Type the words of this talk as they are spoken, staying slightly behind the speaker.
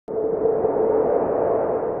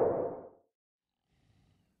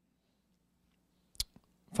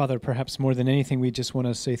Father, perhaps more than anything, we just want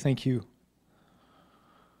to say thank you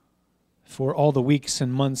for all the weeks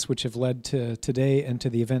and months which have led to today and to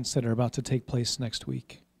the events that are about to take place next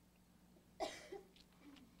week.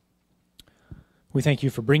 We thank you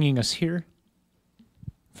for bringing us here,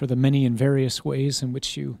 for the many and various ways in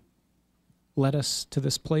which you led us to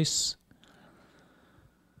this place.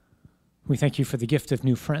 We thank you for the gift of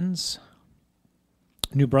new friends,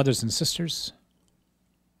 new brothers and sisters.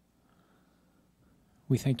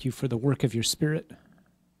 We thank you for the work of your Spirit,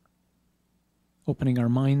 opening our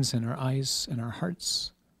minds and our eyes and our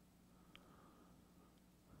hearts.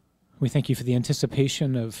 We thank you for the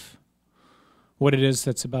anticipation of what it is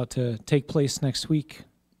that's about to take place next week,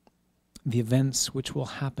 the events which will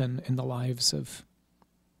happen in the lives of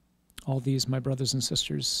all these, my brothers and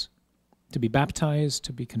sisters, to be baptized,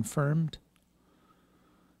 to be confirmed,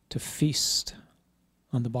 to feast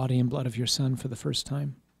on the body and blood of your Son for the first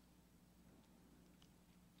time.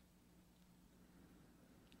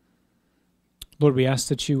 Lord, we ask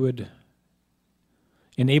that you would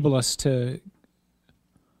enable us to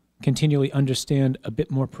continually understand a bit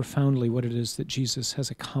more profoundly what it is that Jesus has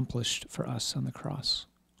accomplished for us on the cross.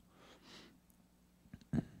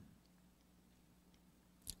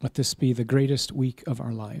 Let this be the greatest week of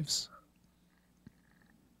our lives.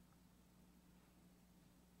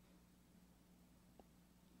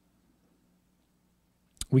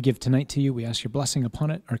 We give tonight to you. We ask your blessing upon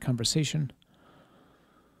it, our conversation,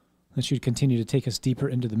 that you'd continue to take us deeper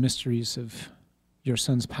into the mysteries of your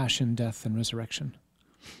Son's passion, death, and resurrection,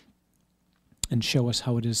 and show us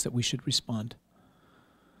how it is that we should respond.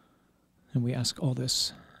 And we ask all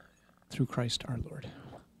this through Christ our Lord.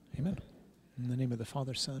 Amen. In the name of the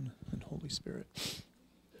Father, Son, and Holy Spirit.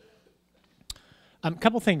 A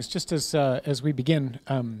couple things, just as we begin.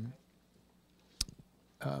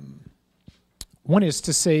 One is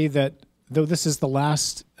to say that though this is the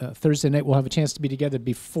last Thursday night we'll have a chance to be together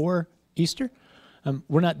before Easter,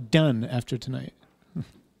 we're not done after tonight.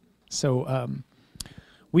 So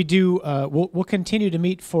we'll continue to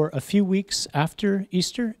meet for a few weeks after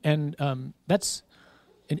Easter, and that's,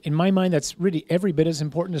 in my mind, that's really every bit as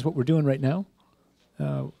important as what we're doing right now.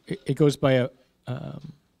 It goes by I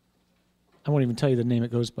won't even tell you the name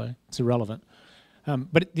it goes by. It's irrelevant.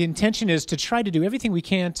 But the intention is to try to do everything we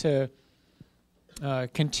can to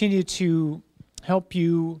continue to help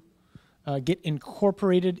you get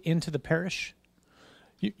incorporated into the parish.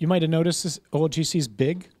 You might have noticed this OLGC is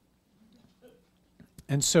big.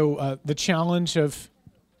 And so the challenge of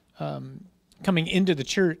coming into the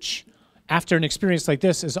church after an experience like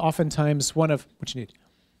this is oftentimes one of, what you need?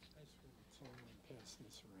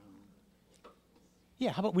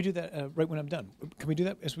 Yeah, how about we do that right when I'm done? Can we do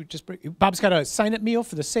that as we just break? Bob's got a sign-up meal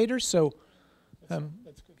for the Seder, so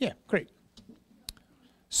that's good. Yeah, great.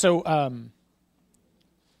 So,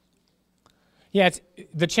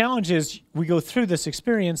 the challenge is we go through this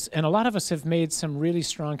experience, and a lot of us have made some really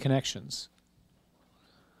strong connections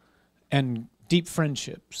and deep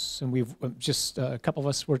friendships, and we've just, a couple of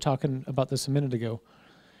us were talking about this a minute ago,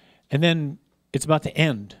 and then it's about to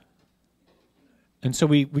end. And so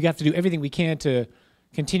we have to do everything we can to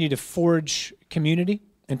continue to forge community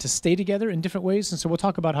and to stay together in different ways. And so we'll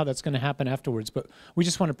talk about how that's going to happen afterwards. But we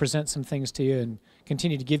just want to present some things to you and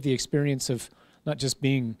continue to give the experience of not just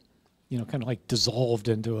being, kind of like dissolved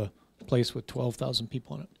into a place with 12,000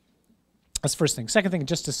 people in it. That's the first thing. Second thing,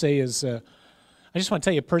 just to say is, I just want to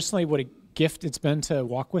tell you personally what a gift it's been to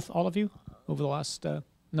walk with all of you over the last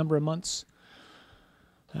number of months.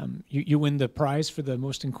 You win the prize for the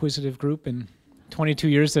most inquisitive group in 22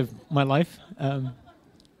 years of my life.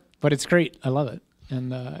 But it's great. I love it.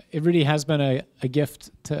 And it really has been a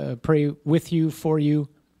gift to pray with you, for you,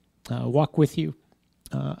 walk with you.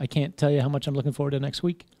 I can't tell you how much I'm looking forward to next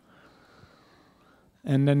week.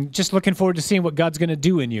 And then just looking forward to seeing what God's going to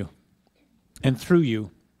do in you and through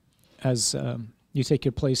you as you take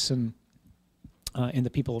your place in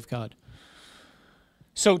the people of God.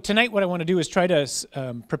 So tonight what I want to do is try to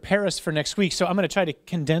prepare us for next week. So I'm going to try to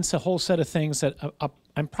condense a whole set of things that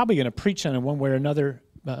I'm probably going to preach on in one way or another.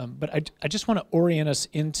 But I just want to orient us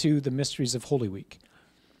into the mysteries of Holy Week.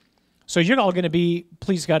 So you're all going to be,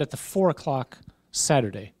 please God, at the 4 o'clock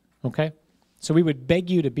Saturday, okay? So we would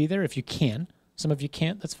beg you to be there if you can. Some of you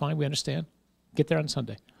can't, that's fine, we understand. Get there on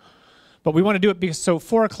Sunday. But we want to do it because, so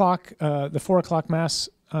 4 o'clock, the 4 o'clock Mass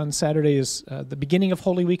on Saturday is the beginning of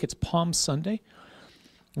Holy Week. It's Palm Sunday.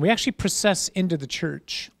 We actually process into the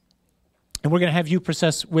church, and we're going to have you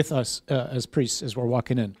process with us as priests as we're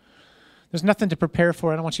walking in. There's nothing to prepare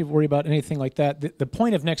for. I don't want you to worry about anything like that. The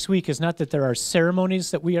point of next week is not that there are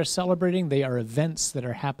ceremonies that we are celebrating. They are events that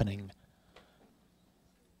are happening.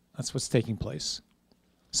 That's what's taking place.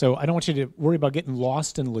 So I don't want you to worry about getting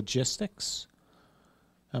lost in logistics.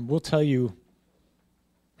 We'll tell you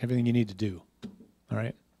everything you need to do, all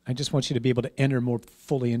right? I just want you to be able to enter more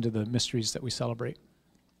fully into the mysteries that we celebrate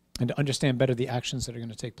and to understand better the actions that are going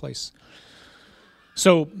to take place.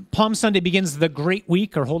 So Palm Sunday begins the Great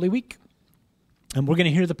Week or Holy Week, and we're going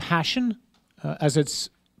to hear the Passion as it's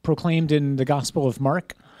proclaimed in the Gospel of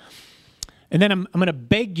Mark. And then I'm going to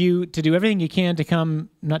beg you to do everything you can to come,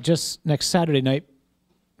 not just next Saturday night,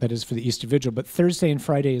 that is for the Easter Vigil, but Thursday and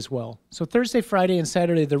Friday as well. So Thursday, Friday, and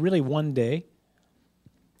Saturday, they're really one day.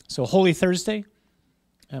 So Holy Thursday,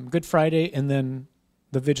 Good Friday, and then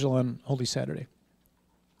the Vigil on Holy Saturday.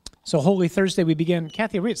 So Holy Thursday, we begin.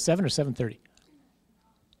 Kathy, are we at 7 or 7:30?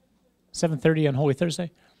 7:30 on Holy Thursday?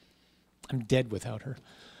 I'm dead without her.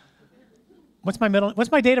 What's my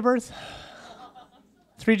date of birth?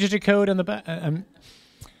 3-digit code on the back.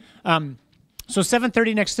 So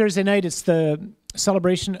 7:30 next Thursday night, it's the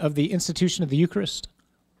celebration of the institution of the Eucharist.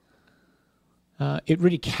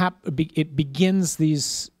 It begins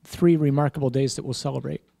these 3 remarkable days that we'll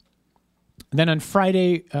celebrate. And then on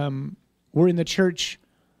Friday, we're in the church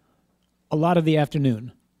a lot of the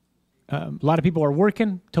afternoon. A lot of people are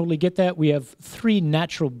working, totally get that. We have 3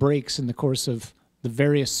 natural breaks in the course of the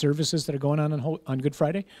various services that are going on Good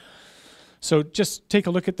Friday. So just take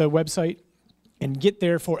a look at the website and get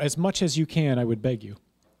there for as much as you can, I would beg you.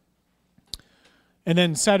 And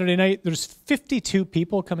then Saturday night, there's 52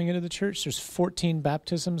 people coming into the church. There's 14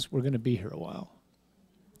 baptisms. We're going to be here a while.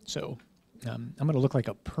 So I'm going to look like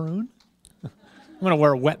a prune. I'm going to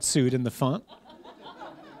wear a wetsuit in the font.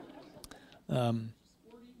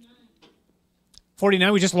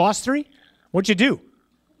 49, we just lost 3? What'd you do?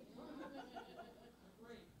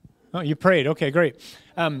 Oh, you prayed. Okay, great.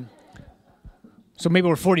 So maybe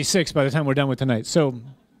we're 46 by the time we're done with tonight. So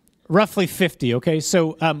roughly 50, okay?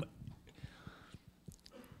 So,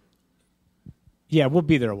 yeah, we'll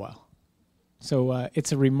be there a while. So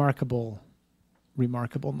it's a remarkable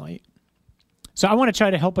night. So I want to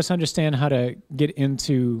try to help us understand how to get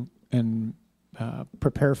into and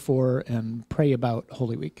prepare for and pray about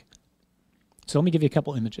Holy Week. So let me give you a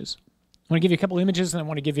couple images. I want to give you a couple images, and I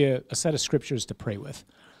want to give you a set of scriptures to pray with.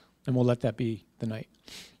 And we'll let that be the night.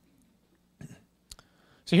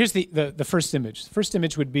 So here's the first image. The first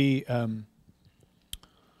image would be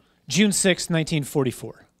June 6,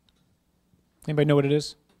 1944. Anybody know what it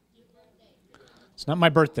is? It's not my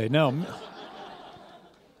birthday, no.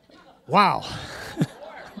 Wow.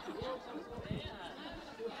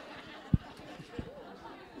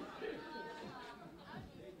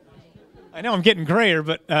 I know I'm getting grayer,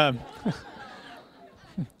 but I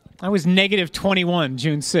was negative 21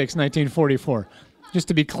 June 6, 1944, just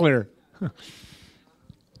to be clear.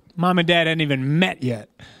 Mom and Dad hadn't even met yet.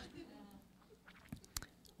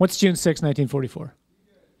 What's June 6, 1944?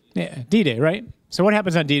 Yeah, D-Day, right? So what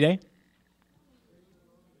happens on D-Day?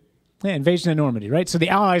 Yeah, invasion of Normandy, right? So the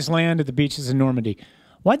Allies land at the beaches in Normandy.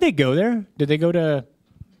 Why'd they go there? Did they go to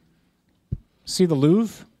see the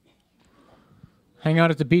Louvre? Hang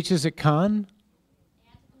out at the beaches at Cannes? They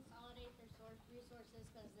had to consolidate their resources because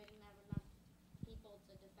they didn't have enough people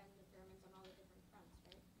to defend the Germans on all the different fronts,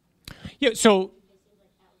 right?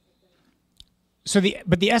 Yeah,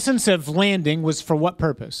 but the essence of landing was for what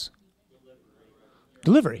purpose?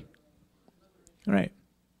 Delivery. All right.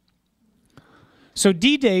 So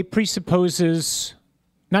D-Day presupposes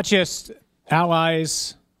not just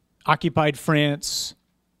Allies occupied France,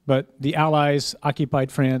 but the Allies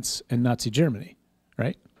occupied France and Nazi Germany,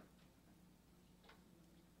 right?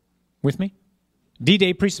 With me?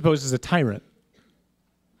 D-Day presupposes a tyrant.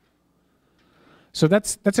 So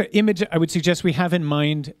that's an image I would suggest we have in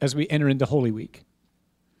mind as we enter into Holy Week.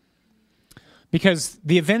 Because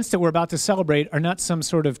the events that we're about to celebrate are not some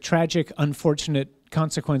sort of tragic, unfortunate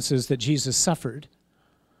consequences that Jesus suffered.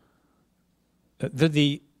 They're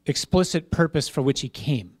the explicit purpose for which he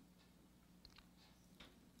came.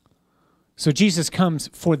 So Jesus comes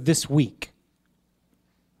for this week.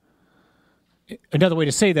 Another way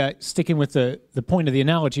to say that, sticking with the point of the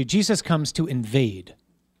analogy, Jesus comes to invade.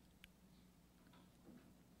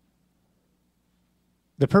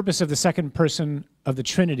 The purpose of the second person of the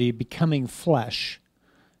Trinity becoming flesh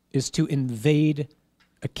is to invade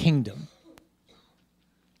a kingdom.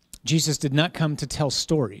 Jesus did not come to tell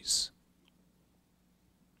stories.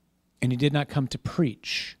 And he did not come to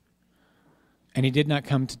preach. And he did not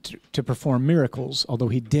come to perform miracles, although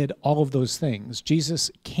he did all of those things.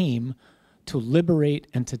 Jesus came to liberate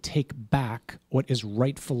and to take back what is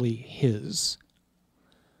rightfully his.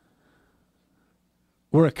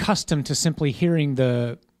 We're accustomed to simply hearing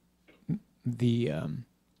the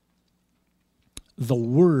the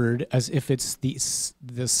word as if it's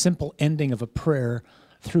the simple ending of a prayer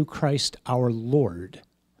through Christ our Lord.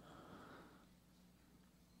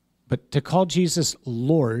 But to call Jesus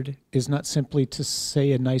Lord is not simply to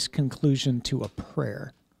say a nice conclusion to a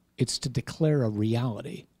prayer. It's to declare a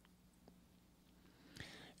reality.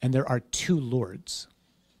 And there are two Lords.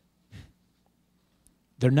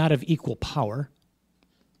 They're not of equal power.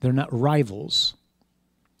 They're not rivals.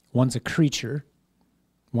 One's a creature.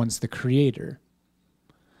 One's the creator.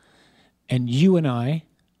 And you and I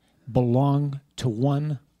belong to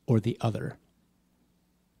one or the other.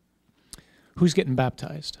 Who's getting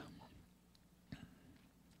baptized?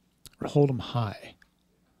 Hold them high.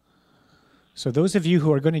 So those of you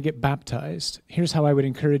who are going to get baptized, here's how I would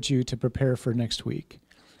encourage you to prepare for next week.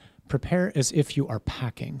 Prepare as if you are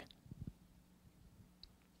packing.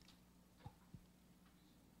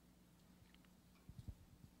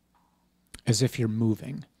 As if you're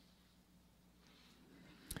moving.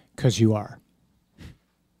 Because you are.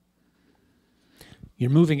 You're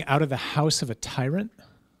moving out of the house of a tyrant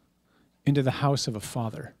into the house of a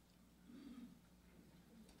father.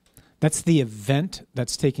 That's the event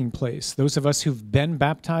that's taking place. Those of us who've been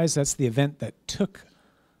baptized, that's the event that took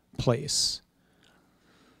place.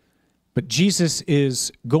 But Jesus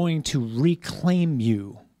is going to reclaim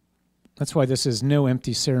you. That's why this is no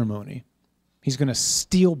empty ceremony. He's going to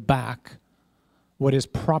steal back what is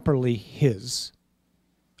properly his,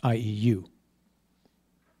 i.e. you.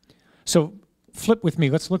 So flip with me.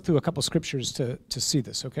 Let's look through a couple scriptures to see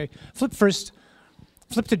this, okay? Flip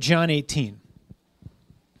to John 18.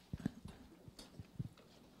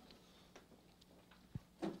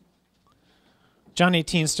 John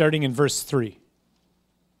 18, starting in verse 3.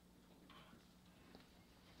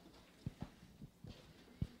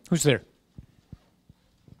 Who's there?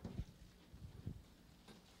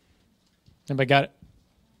 Anybody got it?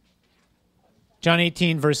 John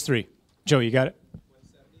 18, verse 3. Joe, you got it?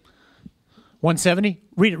 170?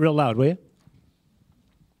 Read it real loud, will you?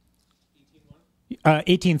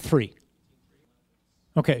 18:3.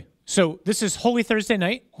 Okay. So this is Holy Thursday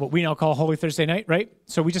night, what we now call Holy Thursday night, right?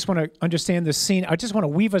 So we just want to understand this scene. I just want to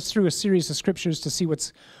weave us through a series of scriptures to see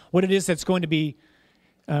what it is that's going to be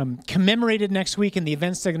commemorated next week and the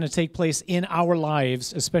events that are going to take place in our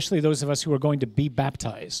lives, especially those of us who are going to be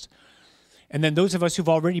baptized. And then those of us who've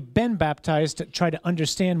already been baptized to try to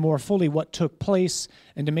understand more fully what took place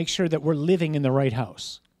and to make sure that we're living in the right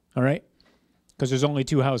house, all right? Because there's only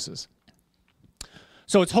two houses.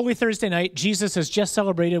 So it's Holy Thursday night. Jesus has just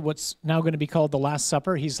celebrated what's now going to be called the Last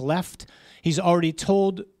Supper. He's left. He's already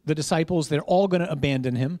told the disciples they're all going to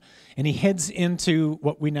abandon him. And he heads into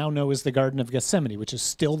what we now know as the Garden of Gethsemane, which is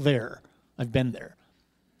still there. I've been there.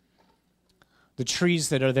 The trees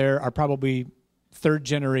that are there are probably third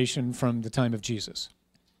generation from the time of Jesus.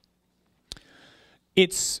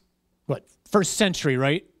 It's, first century,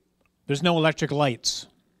 right? There's no electric lights.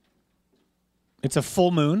 It's a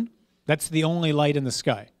full moon. That's the only light in the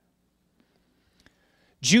sky.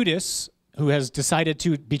 Judas, who has decided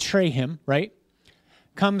to betray him, right,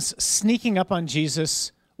 comes sneaking up on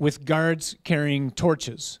Jesus with guards carrying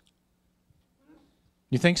torches.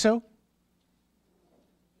 You think so?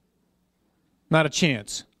 Not a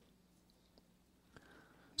chance.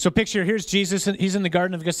 So picture, here's Jesus, and he's in the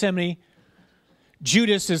Garden of Gethsemane.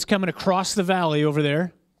 Judas is coming across the valley over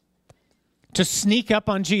there to sneak up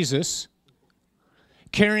on Jesus,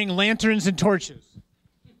 carrying lanterns and torches.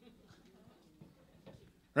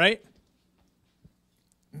 Right?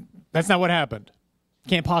 That's not what happened.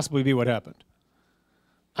 Can't possibly be what happened.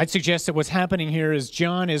 I'd suggest that what's happening here is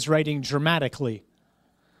John is writing dramatically.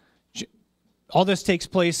 All this takes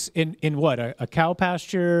place in what? A cow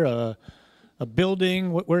pasture, a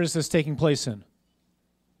building? Where is this taking place in?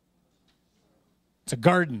 It's a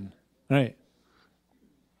garden, right?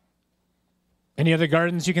 Any other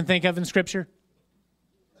gardens you can think of in Scripture?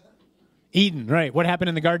 Eden, right. What happened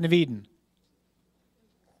in the Garden of Eden?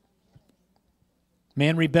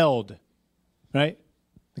 Man rebelled, right?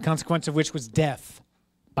 The consequence of which was death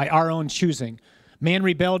by our own choosing. Man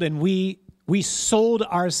rebelled, and we sold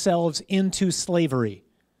ourselves into slavery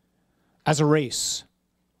as a race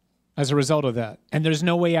as a result of that. And there's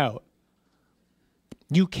no way out.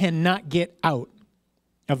 You cannot get out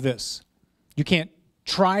of this. You can't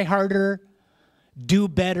try harder, do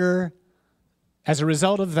better. As a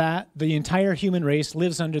result of that, the entire human race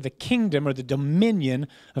lives under the kingdom or the dominion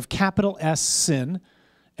of capital S, sin,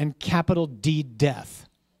 and capital D, death.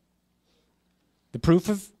 The proof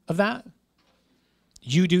of that?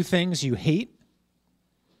 You do things you hate,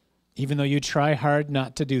 even though you try hard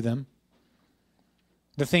not to do them.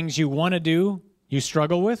 The things you want to do, you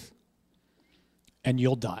struggle with, and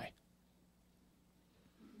you'll die.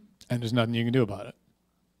 And there's nothing you can do about it.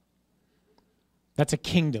 That's a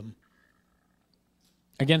kingdom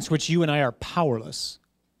against which you and I are powerless.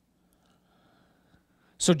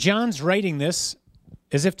 So John's writing this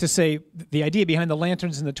as if to say, the idea behind the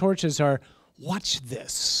lanterns and the torches are, watch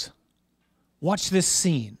this. Watch this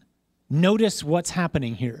scene. Notice what's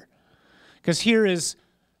happening here. Because here is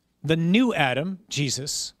the new Adam,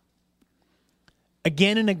 Jesus,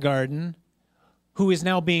 again in a garden, who is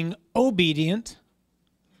now being obedient,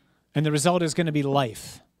 and the result is going to be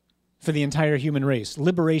life for the entire human race,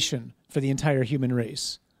 liberation for the entire human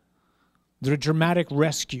race, the dramatic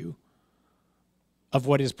rescue of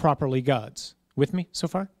what is properly God's. With me so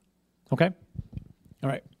far? Okay? All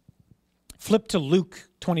right. Flip to Luke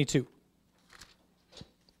 22.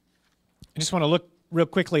 I just want to look real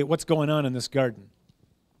quickly at what's going on in this garden.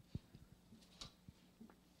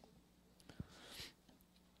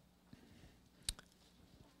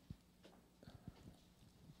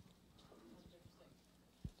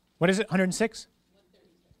 What is it? 106?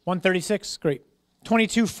 136. Great.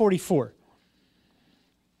 22:44.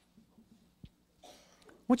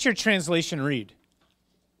 What's your translation read?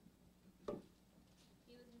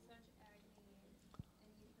 He was in such agony,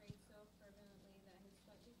 and he prayed so fervently that his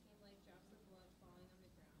sweat became like drops of blood falling on the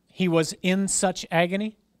ground. He was in such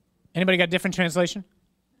agony. Anybody got a different translation?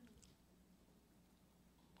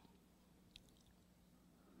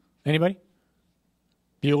 Anybody?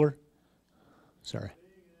 Bueller? Sorry.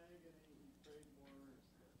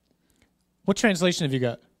 What translation have you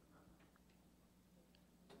got?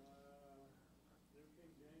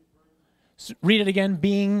 Read it again.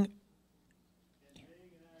 Being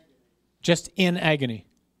just in agony.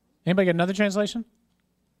 Anybody got another translation?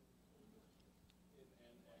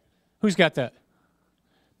 Who's got that?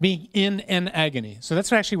 Being in an agony. So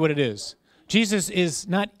that's actually what it is. Jesus is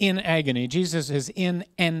not in agony. Jesus is in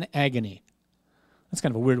an agony. That's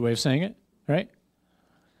kind of a weird way of saying it, right?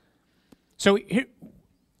 So here,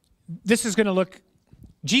 this is going to look,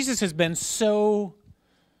 Jesus has been so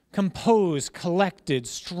composed, collected,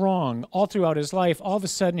 strong all throughout his life. All of a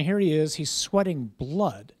sudden, here he is, he's sweating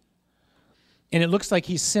blood. And it looks like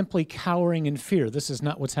he's simply cowering in fear. This is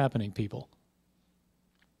not what's happening, people.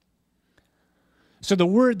 So the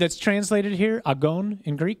word that's translated here, agon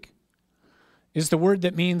in Greek, is the word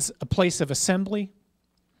that means a place of assembly,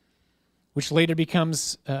 which later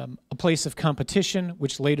becomes a place of competition,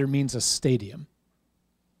 which later means a stadium.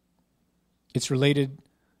 It's related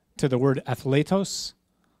to the word athletos,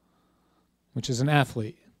 which is an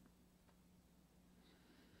athlete.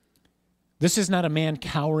 This is not a man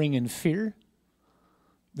cowering in fear.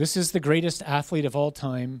 This is the greatest athlete of all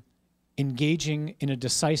time engaging in a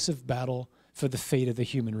decisive battle for the fate of the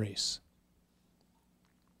human race.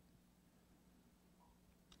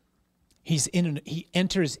 He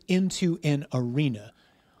enters into an arena.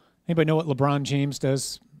 Anybody know what LeBron James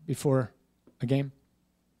does before a game?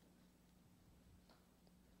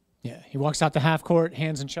 Yeah, he walks out the half court,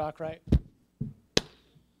 hands in chalk, right?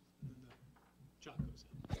 Chalk goes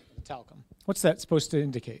in. Talcum. What's that supposed to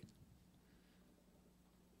indicate?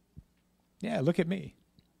 Yeah, look at me.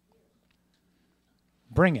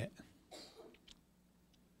 Bring it.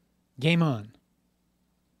 Game on.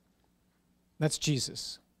 That's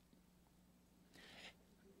Jesus.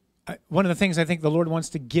 One of the things I think the Lord wants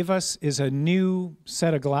to give us is a new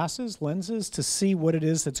set of glasses, lenses, to see what it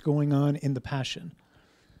is that's going on in the passion.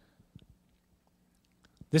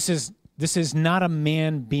 This is not a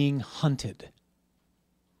man being hunted.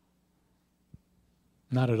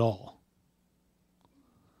 Not at all.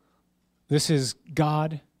 This is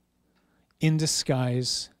God in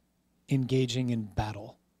disguise engaging in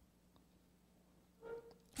battle.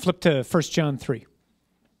 Flip to 1 John 3.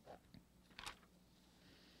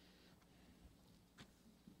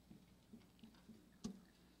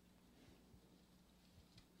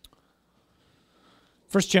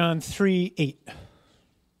 First John 3:8.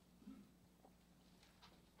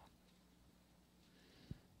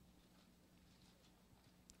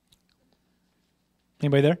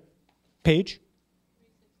 Anybody there? Page?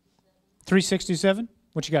 367.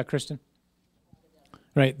 What you got, Kristen?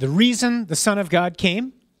 Right. The reason the Son of God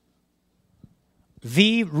came,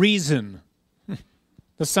 the reason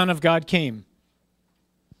the Son of God came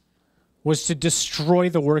was to destroy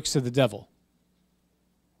the works of the devil.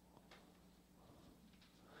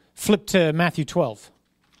 Flip to Matthew 12.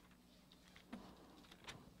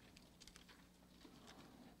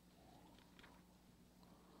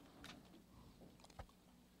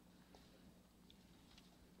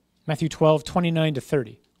 Matthew 12, 29 to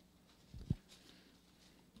 30.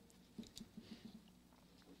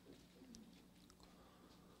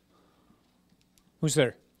 Who's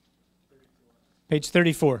there? 34. Page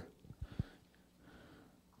 34.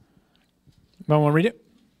 Want to read it?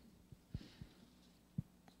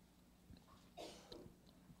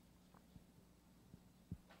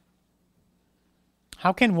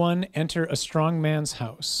 How can one enter a strong man's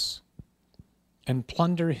house and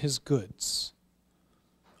plunder his goods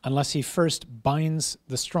unless he first binds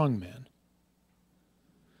the strong man?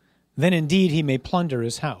 Then indeed he may plunder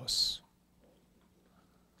his house.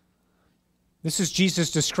 This is Jesus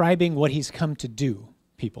describing what he's come to do,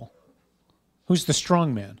 people. Who's the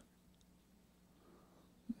strong man?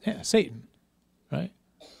 Yeah, Satan, right?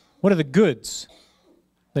 What are the goods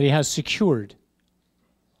that he has secured?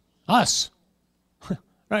 Us.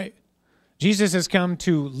 Right? Jesus has come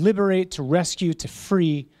to liberate, to rescue, to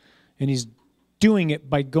free, and he's doing it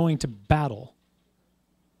by going to battle.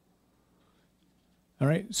 All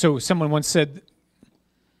right? So someone once said,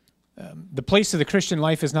 the place of the Christian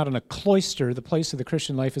life is not in a cloister, the place of the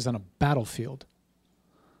Christian life is on a battlefield.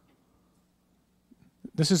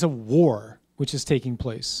 This is a war which is taking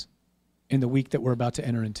place in the week that we're about to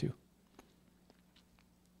enter into.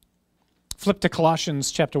 Flip to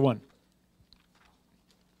Colossians chapter 1.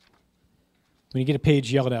 When you get a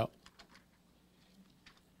page, yell it out.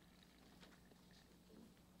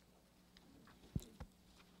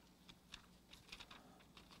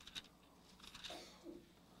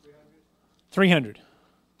 $300.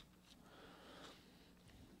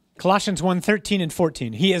 Colossians 1:13 and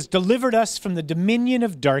 14. He has delivered us from the dominion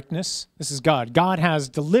of darkness. This is God. God has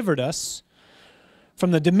delivered us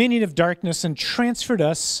from the dominion of darkness and transferred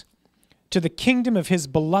us to the kingdom of his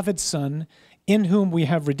beloved Son, in whom we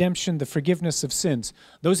have redemption, the forgiveness of sins.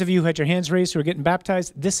 Those of you who had your hands raised who are getting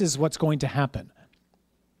baptized, this is what's going to happen.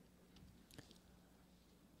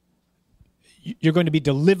 You're going to be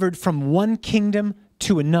delivered from one kingdom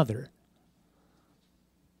to another.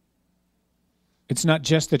 It's not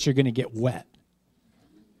just that you're going to get wet,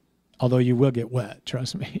 although you will get wet,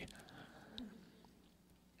 trust me.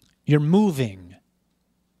 You're moving.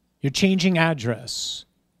 You're changing address.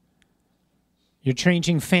 You're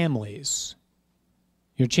changing families.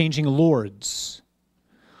 You're changing lords.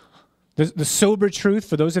 The sober truth,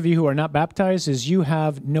 for those of you who are not baptized, is you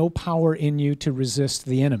have no power in you to resist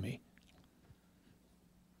the enemy.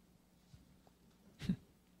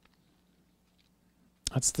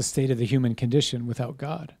 That's the state of the human condition without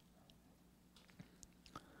God.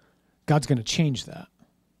 God's going to change that.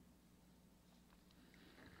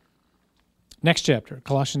 Next chapter,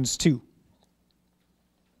 Colossians 2.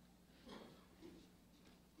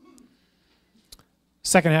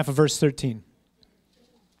 Second half of verse 13.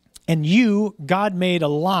 And you, God made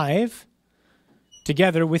alive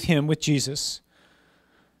together with him, with Jesus,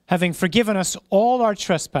 having forgiven us all our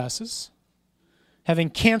trespasses, having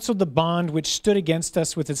canceled the bond which stood against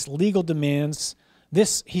us with its legal demands,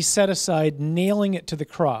 this he set aside, nailing it to the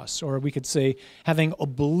cross, or we could say, having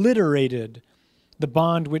obliterated the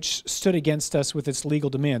bond which stood against us with its legal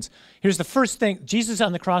demands. Here's the first thing. Jesus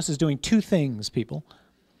on the cross is doing two things, people.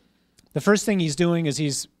 The first thing he's doing is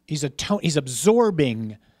he's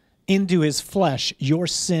absorbing into his flesh your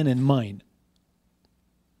sin and mine.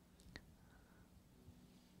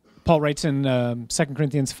 Paul writes in 2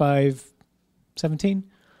 Corinthians 5:17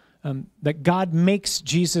 that God makes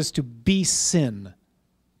Jesus to be sin.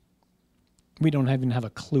 We don't even have a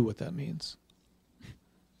clue what that means.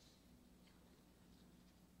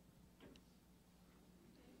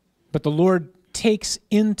 But the Lord takes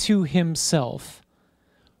into himself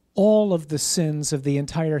all of the sins of the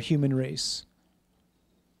entire human race.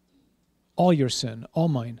 All your sin, all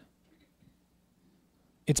mine.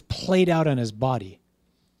 It's played out on his body.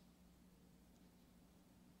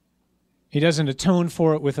 He doesn't atone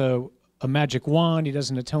for it with a magic wand. He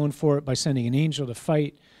doesn't atone for it by sending an angel to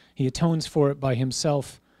fight. He atones for it by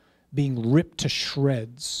himself being ripped to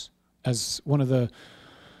shreds. As one of the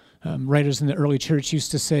writers in the early church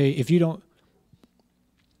used to say,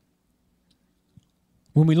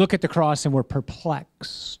 when we look at the cross and we're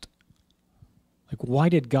perplexed, like, why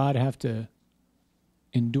did God have to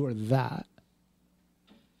endure that?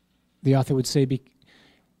 The author would say,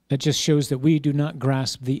 that just shows that we do not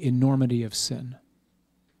grasp the enormity of sin.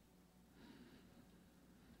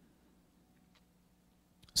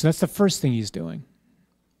 So that's the first thing he's doing.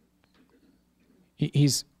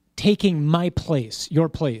 He's taking my place, your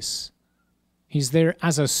place. He's there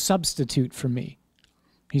as a substitute for me.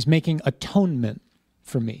 He's making atonement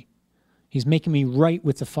for me. He's making me right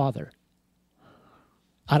with the Father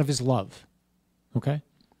out of his love. Okay?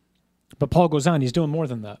 But Paul goes on, he's doing more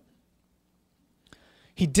than that.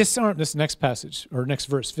 He disarmed, this next passage, or next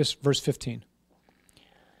verse 15.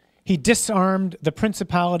 He disarmed the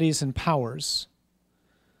principalities and powers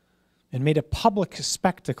and made a public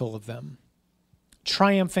spectacle of them,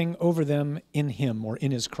 triumphing over them in him or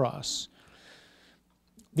in his cross.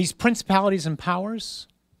 These principalities and powers,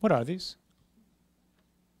 what are these?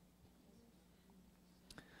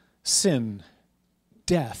 Sin,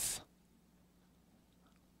 death,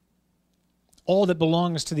 all that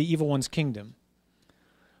belongs to the evil one's kingdom.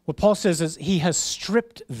 What Paul says is he has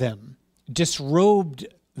stripped them, disrobed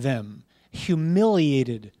them,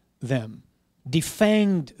 humiliated them,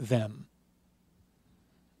 defanged them.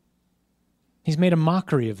 He's made a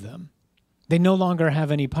mockery of them. They no longer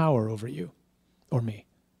have any power over you or me.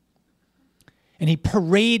 And he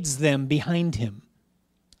parades them behind him.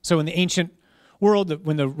 So in the ancient world,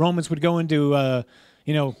 when the Romans would go into,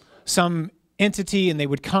 some entity and they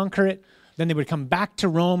would conquer it, then they would come back to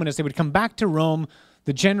Rome. And as they would come back to Rome,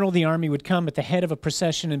 the general of the army would come at the head of a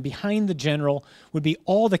procession, and behind the general would be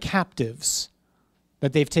all the captives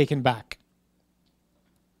that they've taken back,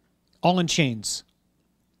 all in chains,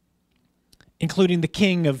 including the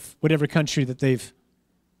king of whatever country that they've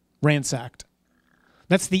ransacked.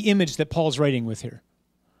 That's the image that Paul's writing with here.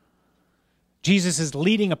 Jesus is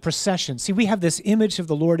leading a procession. See, we have this image of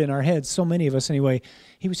the Lord in our heads, so many of us anyway.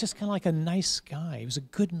 He was just kind of like a nice guy. He was a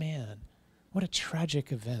good man. What a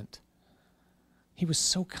tragic event. He was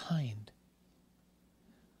so kind.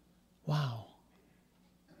 Wow.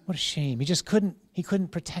 What a shame. He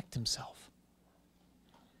couldn't protect himself.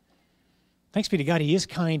 Thanks be to God, he is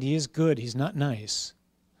kind, he is good, he's not nice.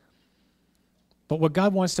 But what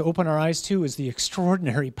God wants to open our eyes to is the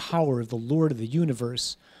extraordinary power of the Lord of the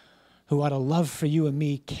universe, who out of love for you and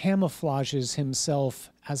me camouflages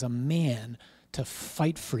himself as a man to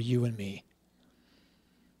fight for you and me.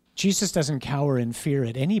 Jesus doesn't cower in fear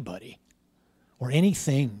at anybody or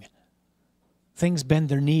anything. Things bend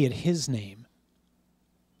their knee at his name,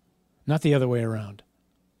 not the other way around.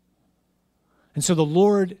 And so the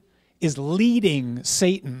Lord is leading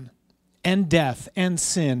Satan and death and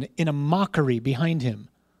sin in a mockery behind him,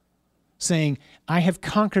 saying, I have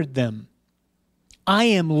conquered them. I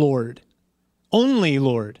am Lord, only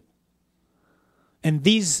Lord. And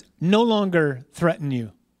these no longer threaten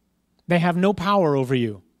you. They have no power over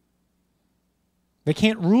you. They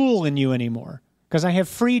can't rule in you anymore because I have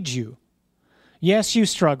freed you. Yes, you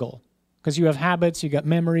struggle because you have habits, you got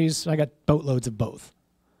memories. I got boatloads of both.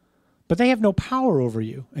 But they have no power over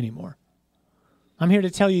you anymore. I'm here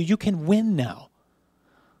to tell you, you can win now.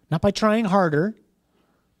 Not by trying harder,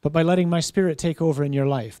 but by letting my Spirit take over in your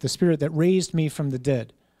life. The Spirit that raised me from the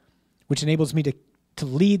dead, which enables me to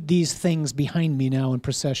lead these things behind me now in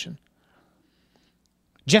procession.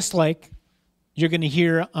 Just like you're going to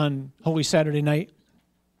hear on Holy Saturday night,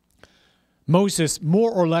 Moses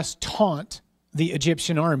more or less taunt the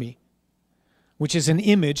Egyptian army, which is an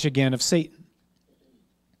image, again, of Satan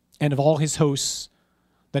and of all his hosts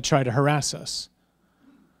that try to harass us.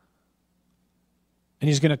 And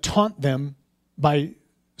he's going to taunt them by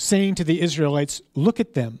saying to the Israelites, look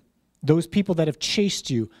at them, those people that have chased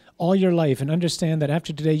you all your life, and understand that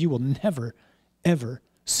after today you will never, ever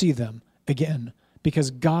see them again,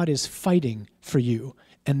 because God is fighting for you,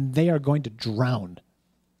 and they are going to drown.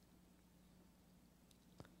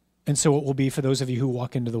 And so it will be for those of you who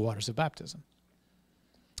walk into the waters of baptism.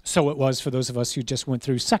 So it was for those of us who just went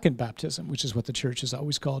through second baptism, which is what the church has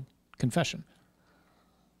always called confession.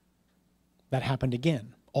 That happened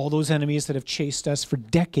again. All those enemies that have chased us for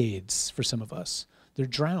decades, for some of us, they're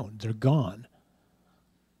drowned, they're gone.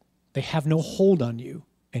 They have no hold on you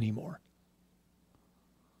anymore.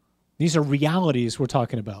 These are realities we're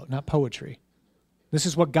talking about, not poetry. This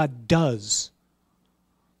is what God does.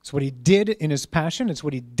 It's what he did in his passion. It's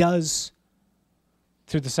what he does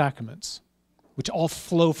through the sacraments, which all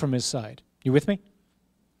flow from his side. You with me?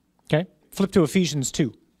 Okay. Flip to Ephesians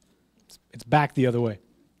 2. It's back the other way.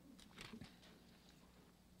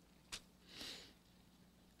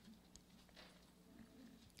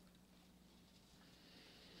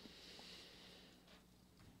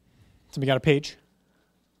 Somebody got a page?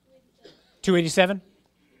 287.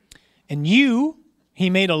 And you, he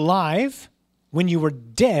made alive when you were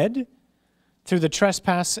dead through the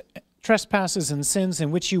trespasses and sins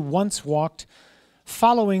in which you once walked,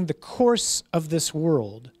 following the course of this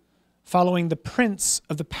world, following the prince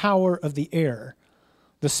of the power of the air,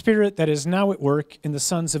 the spirit that is now at work in the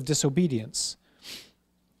sons of disobedience.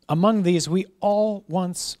 Among these we all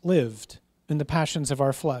once lived in the passions of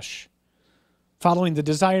our flesh, following the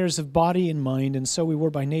desires of body and mind, and so we were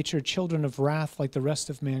by nature children of wrath like the rest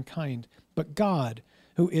of mankind. But God,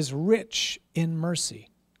 who is rich in mercy,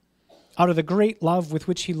 out of the great love with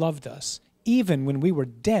which he loved us, even when we were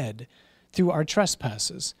dead through our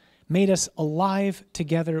trespasses, made us alive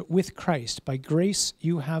together with Christ. By grace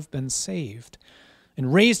you have been saved.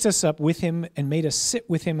 and raised us up with him and made us sit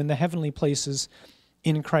with him in the heavenly places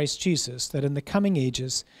in Christ Jesus, that in the coming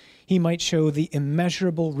ages he might show the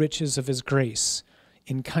immeasurable riches of his grace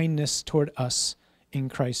in kindness toward us in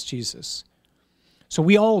Christ Jesus. So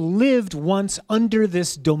we all lived once under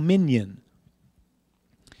this dominion.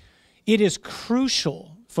 It is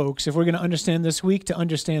crucial, folks, if we're going to understand this week, to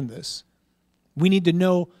understand this. We need to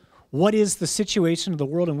know what is the situation of the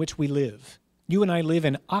world in which we live. You and I live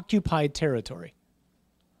in occupied territory.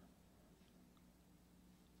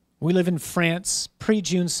 We live in France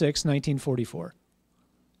pre-June 6, 1944.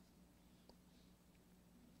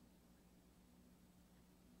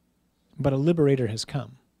 But a liberator has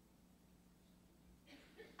come.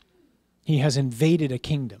 He has invaded a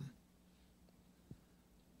kingdom.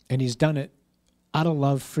 And he's done it out of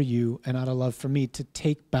love for you and out of love for me to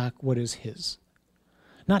take back what is his.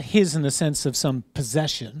 Not his in the sense of some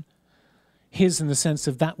possession. His in the sense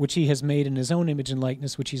of that which he has made in his own image and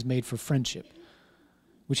likeness, which he's made for friendship,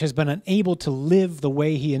 which has been unable to live the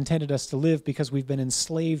way he intended us to live because we've been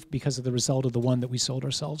enslaved because of the result of the one that we sold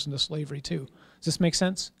ourselves into slavery to. Does this make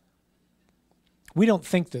sense? We don't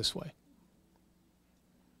think this way.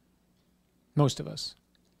 Most of us.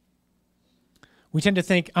 We tend to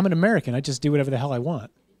think, I'm an American, I just do whatever the hell I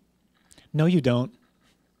want. No, you don't.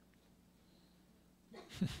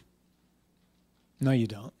 No, you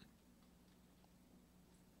don't.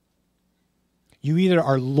 You either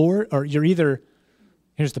are Lord, or you're either,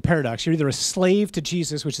 here's the paradox, you're either a slave to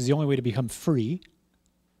Jesus, which is the only way to become free,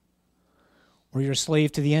 or you're a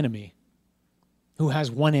slave to the enemy, who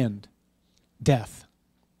has one end, death,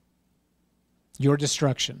 your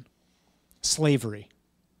destruction, slavery,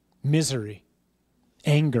 misery,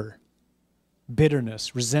 anger,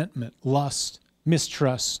 bitterness, resentment, lust,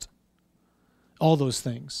 mistrust, all those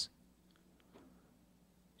things.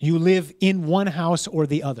 You live in one house or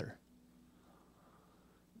the other.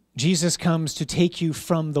 Jesus comes to take you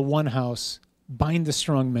from the one house, bind the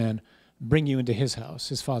strong man, bring you into his house,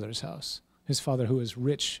 his Father's house, his Father who is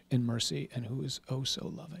rich in mercy and who is oh so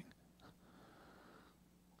loving,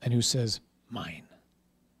 and who says, mine.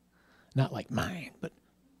 Not like mine, but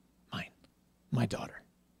mine, my daughter,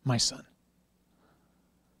 my son,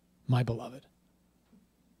 my beloved.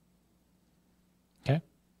 Okay?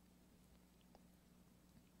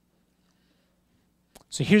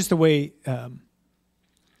 So here's the way the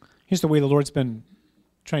Lord's been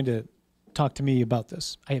trying to talk to me about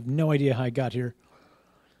this. I have no idea how I got here,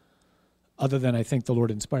 other than I think the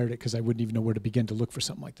Lord inspired it, because I wouldn't even know where to begin to look for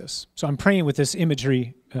something like this. So I'm praying with this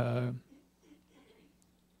imagery a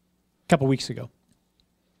couple weeks ago.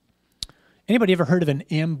 Anybody ever heard of an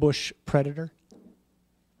ambush predator?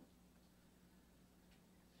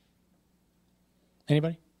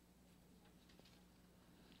 Anybody?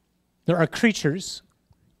 There are creatures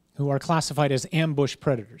who are classified as ambush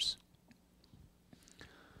predators.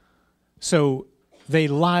 So they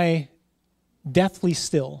lie deathly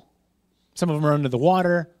still. Some of them are under the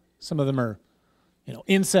water. Some of them are,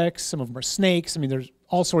 insects. Some of them are snakes. I mean, there's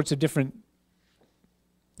all sorts of different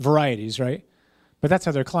varieties, right? But that's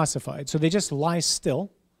how they're classified. So they just lie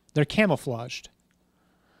still. They're camouflaged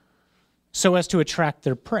so as to attract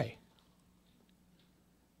their prey.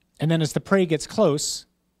 And then as the prey gets close,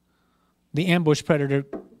 the ambush predator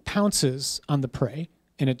pounces on the prey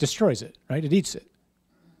and it destroys it, right? It eats it.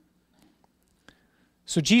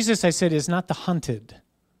 So Jesus, I said, is not the hunted.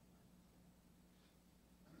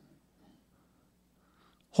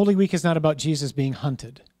 Holy Week is not about Jesus being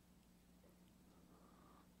hunted.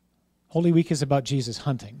 Holy Week is about Jesus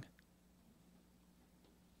hunting.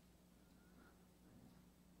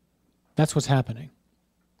 That's what's happening.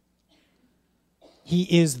 He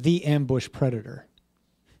is the ambush predator.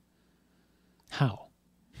 How?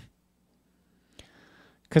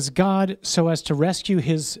 Because God, so as to rescue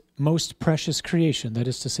his most precious creation, that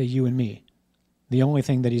is to say you and me, the only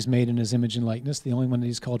thing that he's made in his image and likeness, the only one that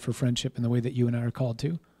he's called for friendship in the way that you and I are called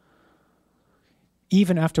to,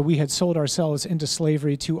 even after we had sold ourselves into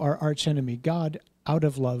slavery to our archenemy, God, out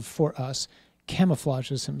of love for us,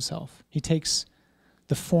 camouflages himself. He takes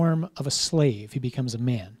the form of a slave. He becomes a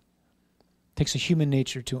man. Takes a human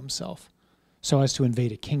nature to himself so as to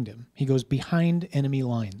invade a kingdom. He goes behind enemy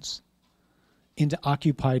lines into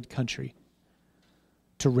occupied country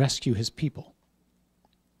to rescue his people.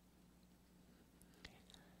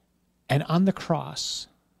 And on the cross,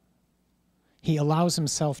 he allows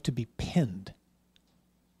himself to be pinned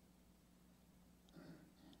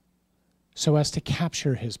so as to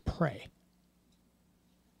capture his prey.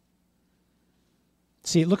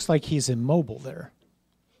 See, it looks like he's immobile there,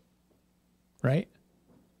 right?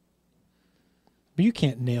 But you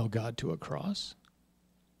can't nail God to a cross.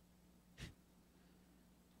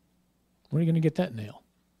 Where are you going to get that nail?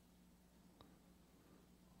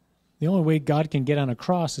 The only way God can get on a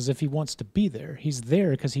cross is if he wants to be there. He's there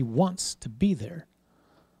because he wants to be there.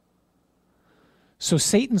 So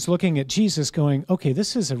Satan's looking at Jesus going, okay,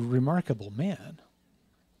 this is a remarkable man.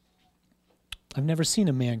 I've never seen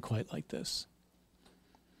a man quite like this.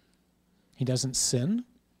 He doesn't sin.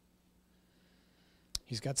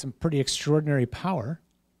 He's got some pretty extraordinary power.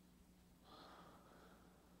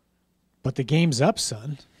 But the game's up,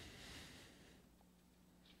 son.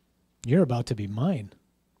 You're about to be mine.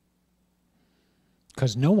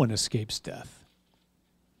 Because no one escapes death.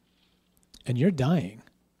 And you're dying.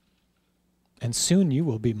 And soon you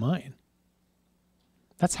will be mine.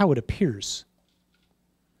 That's how it appears.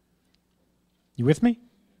 You with me?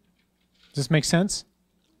 Does this make sense?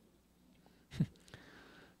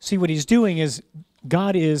 See, what he's doing is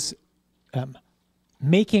God is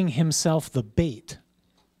making himself the bait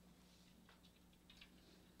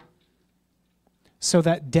so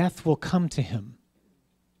that death will come to him.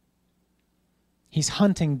 He's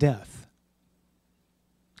hunting death,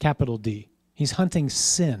 capital D. He's hunting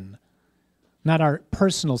sin, not our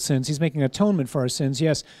personal sins. He's making atonement for our sins,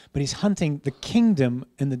 yes, but he's hunting the kingdom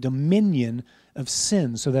and the dominion of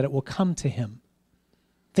sin so that it will come to him,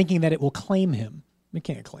 thinking that it will claim him. It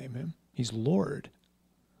can't claim him. He's Lord.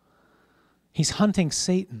 He's hunting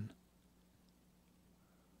Satan,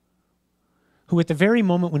 who at the very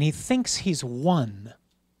moment when he thinks he's won,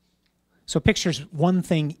 so pictures one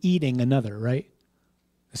thing eating another, right?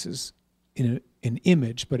 This is an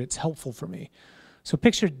image, but it's helpful for me. So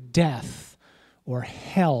picture death or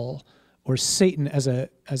hell or Satan as a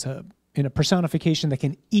personification that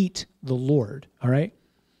can eat the Lord, all right?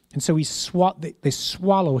 And so they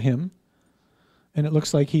swallow him, and it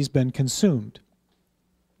looks like he's been consumed.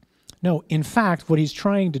 No, in fact, what he's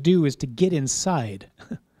trying to do is to get inside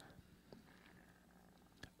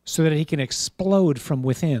so that he can explode from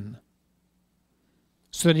within,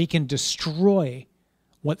 so that he can destroy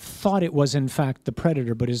what thought it was, in fact, the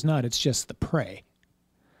predator, but is not. It's just the prey.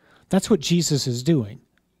 That's what Jesus is doing.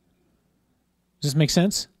 Does this make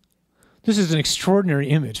sense? This is an extraordinary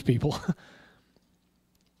image, people.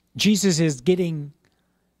 Jesus is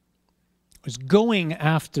going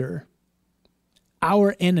after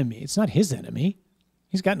our enemy. It's not his enemy.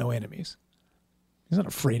 He's got no enemies. He's not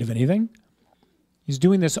afraid of anything. He's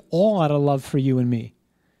doing this all out of love for you and me.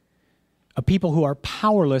 A people who are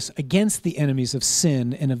powerless against the enemies of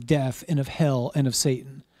sin and of death and of hell and of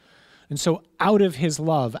Satan. And so out of his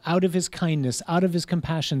love, out of his kindness, out of his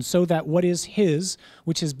compassion, so that what is his,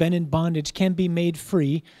 which has been in bondage, can be made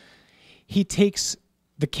free, he takes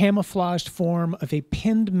the camouflaged form of a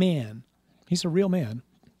pinned man. He's a real man.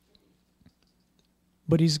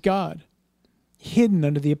 But he's God, hidden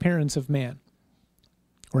under the appearance of man,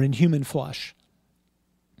 or in human flesh.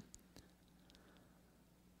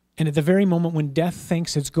 And at the very moment when death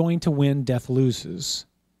thinks it's going to win, death loses.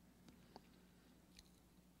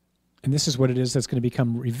 And this is what it is that's going to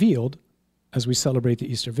become revealed as we celebrate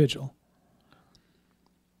the Easter Vigil.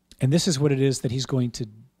 And this is what it is that he's going to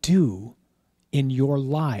do in your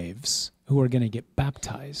lives who are going to get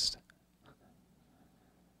baptized.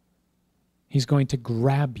 He's going to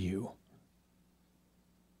grab you.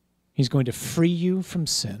 He's going to free you from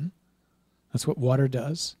sin. That's what water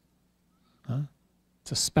does.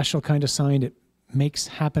 It's a special kind of sign. It makes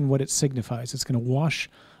happen what it signifies. It's going to wash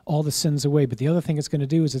all the sins away. But the other thing it's going to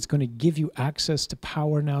do is it's going to give you access to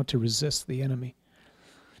power now to resist the enemy.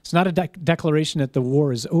 It's not a declaration that the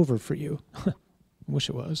war is over for you. I wish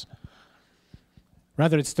it was.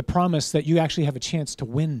 Rather, it's the promise that you actually have a chance to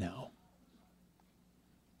win now.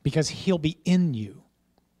 Because he'll be in you.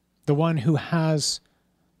 The one who has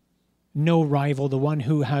no rival, the one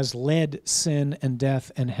who has led sin and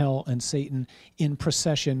death and hell and Satan in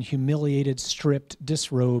procession, humiliated, stripped,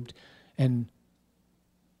 disrobed, and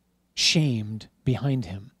shamed behind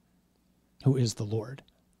him, who is the Lord.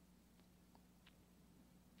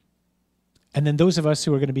 And then those of us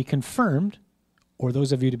who are going to be confirmed, or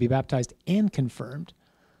those of you to be baptized and confirmed,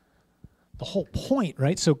 the whole point,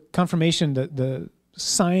 right? So confirmation, the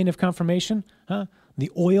sign of confirmation,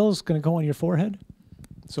 the oil is going to go on your forehead.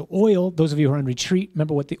 So oil, those of you who are on retreat,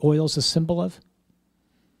 remember what the oil is a symbol of?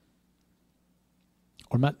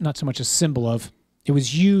 Or not so much a symbol of. It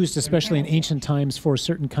was used, especially in ancient times, for a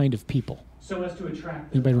certain kind of people. So as to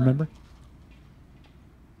attract them. Anybody remember?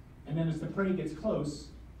 And then as the prey gets close,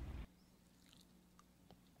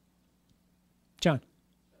 John.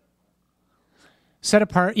 Set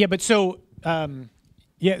apart. Yeah, but so,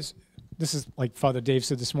 yes, this is like Father Dave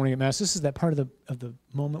said this morning at Mass. This is that part of the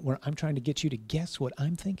moment where I'm trying to get you to guess what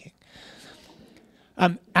I'm thinking.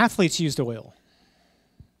 Athletes used oil.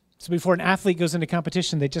 So before an athlete goes into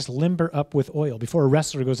competition, they just limber up with oil. Before a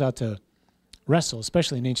wrestler goes out to wrestle,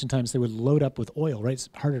 especially in ancient times, they would load up with oil, right? It's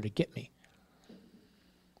harder to get me.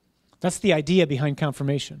 That's the idea behind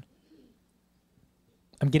confirmation.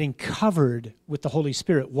 I'm getting covered with the Holy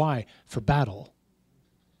Spirit. Why? For battle.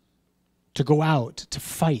 To go out, to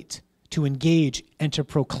fight, to engage, and to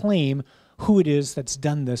proclaim who it is that's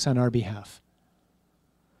done this on our behalf.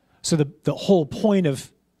 So the whole point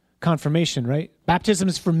of confirmation, right? Baptism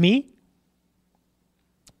is for me.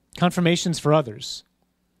 Confirmation is for others.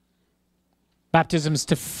 Baptism is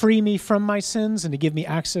to free me from my sins and to give me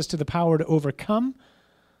access to the power to overcome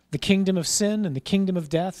the kingdom of sin and the kingdom of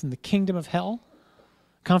death and the kingdom of hell.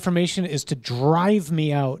 Confirmation is to drive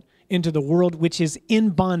me out into the world which is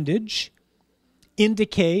in bondage, in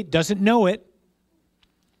decay, doesn't know it,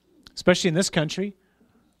 especially in this country,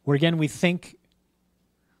 where again we think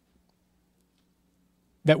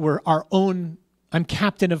that we're our own, I'm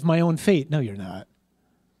captain of my own fate. No, you're not.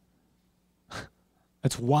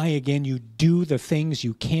 That's why, again, you do the things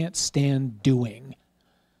you can't stand doing.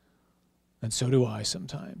 And so do I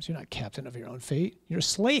sometimes. You're not captain of your own fate. You're a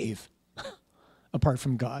slave, apart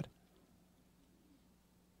from God.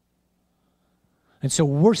 And so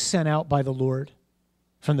we're sent out by the Lord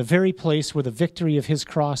from the very place where the victory of his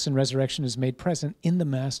cross and resurrection is made present in the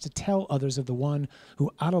Mass to tell others of the one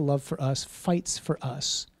who, out of love for us, fights for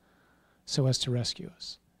us so as to rescue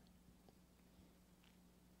us.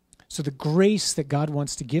 So the grace that God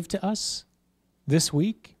wants to give to us this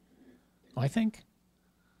week, I think,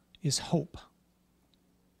 is hope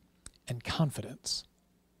and confidence.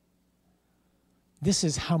 This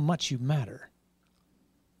is how much you matter.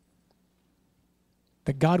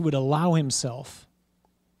 That God would allow himself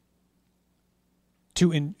he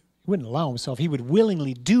wouldn't allow himself, he would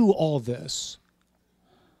willingly do all this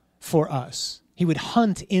for us. He would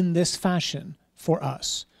hunt in this fashion for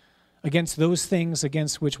us against those things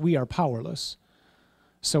against which we are powerless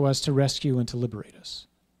so as to rescue and to liberate us.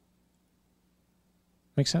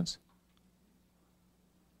 Make sense?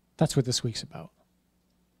 That's what this week's about.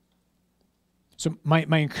 So my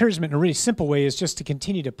encouragement in a really simple way is just to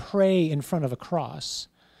continue to pray in front of a cross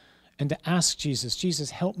and to ask Jesus, Jesus,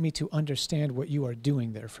 help me to understand what you are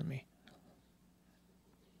doing there for me.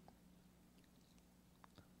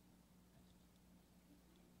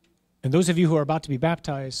 And those of you who are about to be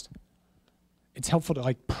baptized, it's helpful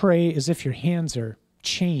to pray as if your hands are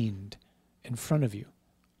chained in front of you.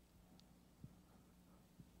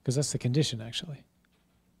 Because that's the condition, actually.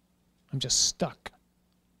 I'm just stuck.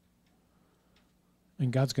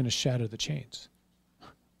 And God's going to shatter the chains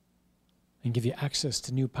and give you access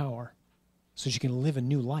to new power so that you can live a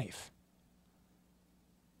new life.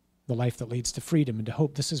 The life that leads to freedom and to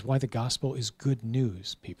hope. This is why the gospel is good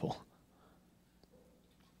news, people.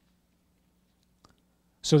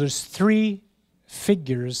 So there's 3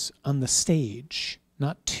 figures on the stage,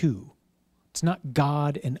 not 2. It's not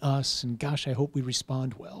God and us, and gosh, I hope we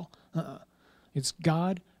respond well. It's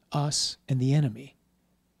God, us, and the enemy.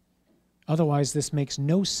 Otherwise, this makes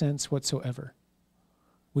no sense whatsoever,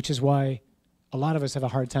 which is why a lot of us have a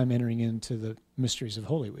hard time entering into the mysteries of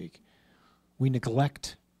Holy Week. We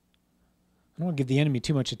neglect. I don't want to give the enemy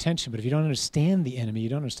too much attention, but if you don't understand the enemy, you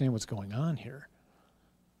don't understand what's going on here.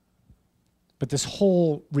 But this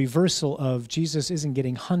whole reversal of Jesus isn't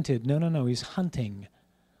getting hunted. No, he's hunting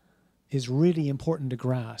is really important to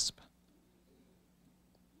grasp.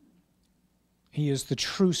 He is the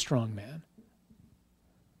true strong man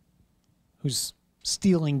who's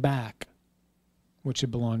stealing back what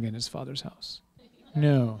should belong in his Father's house.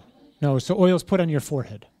 No. So oil's put on your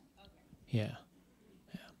forehead. Yeah.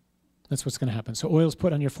 That's what's going to happen. So oil's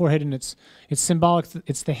put on your forehead, and it's symbolic.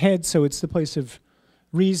 It's the head, so it's the place of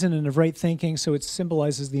reason and of right thinking. So it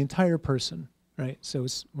symbolizes the entire person, right? So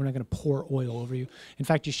we're not going to pour oil over you. In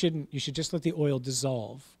fact, you shouldn't. You should just let the oil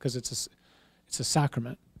dissolve because it's a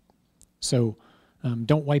sacrament. So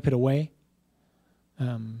don't wipe it away.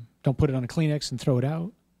 Don't put it on a Kleenex and throw it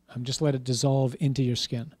out. Just let it dissolve into your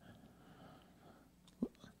skin.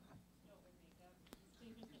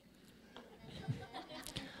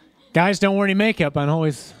 Guys, don't wear any makeup on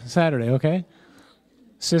Holy Saturday, okay?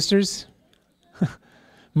 Sisters,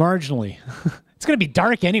 marginally. It's going to be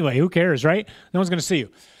dark anyway. Who cares, right? No one's going to see you.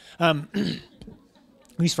 At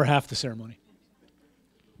least for half the ceremony.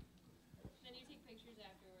 Then you take pictures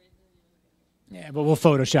afterwards. Yeah, but we'll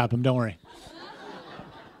Photoshop them, don't worry.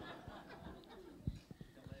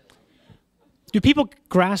 Do people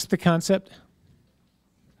grasp the concept?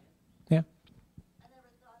 Yeah? I never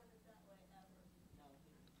thought of it that way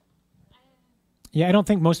ever. Yeah, I don't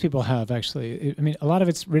think most people have, actually. I mean, a lot of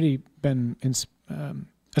it's really been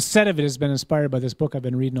A set of it has been inspired by this book I've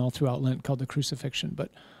been reading all throughout Lent called The Crucifixion.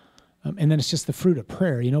 But and then it's just the fruit of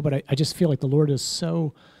prayer, But I just feel like the Lord is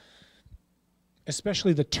so,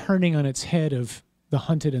 especially the turning on its head of the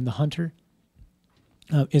hunted and the hunter,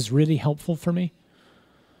 is really helpful for me.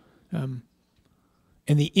 And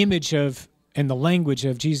the image of and the language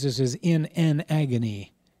of Jesus is in an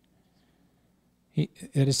agony.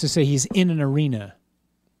 That is to say, he's in an arena,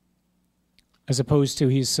 as opposed to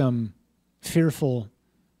he's some fearful.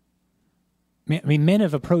 I mean, men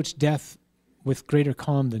have approached death with greater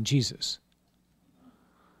calm than Jesus.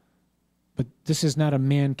 But this is not a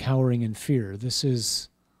man cowering in fear. This is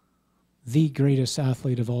the greatest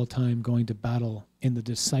athlete of all time going to battle in the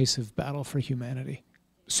decisive battle for humanity.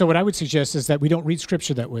 So what I would suggest is that we don't read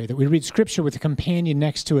Scripture that way, that we read Scripture with a companion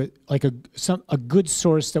next to it, like a good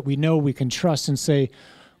source that we know we can trust and say,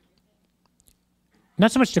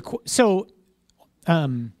 not so much to,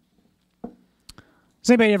 has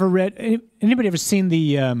anybody ever seen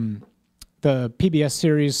the PBS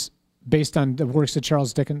series based on the works of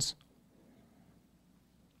Charles Dickens?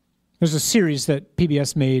 There's a series that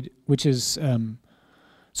PBS made, which is,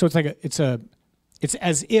 so it's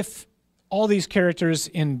as if all these characters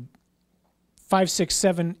in 5, 6,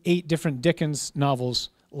 7, 8 different Dickens novels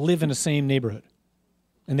live in the same neighborhood,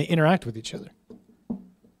 and they interact with each other.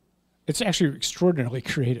 It's actually extraordinarily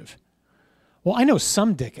creative. Well, I know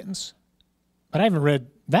some Dickens, but I haven't read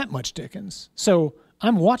that much Dickens. So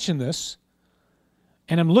I'm watching this,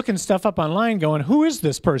 and I'm looking stuff up online going, who is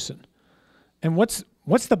this person? And what's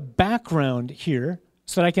the background here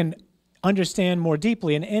so that I can understand more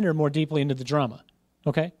deeply and enter more deeply into the drama,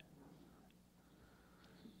 okay?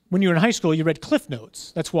 When you were in high school, you read Cliff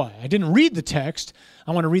Notes. That's why. I didn't read the text.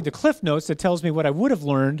 I want to read the Cliff Notes that tells me what I would have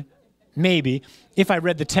learned, maybe, if I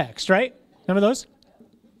read the text, right? Remember those?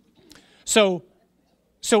 So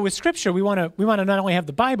with Scripture, we want to not only have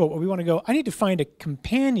the Bible, but we want to go, I need to find a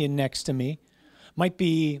companion next to me. Might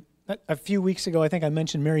be, a few weeks ago, I think I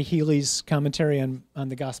mentioned Mary Healy's commentary on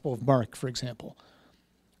the Gospel of Mark, for example.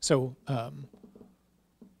 So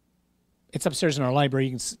it's upstairs in our library.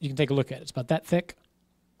 You can take a look at it. It's about that thick.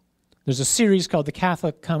 There's a series called The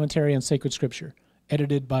Catholic Commentary on Sacred Scripture,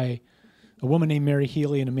 edited by a woman named Mary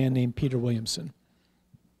Healy and a man named Peter Williamson.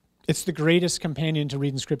 It's the greatest companion to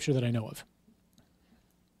reading Scripture that I know of.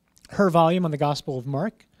 Her volume on the Gospel of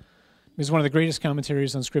Mark is one of the greatest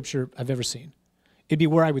commentaries on Scripture I've ever seen. It'd be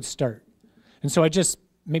where I would start. And so I just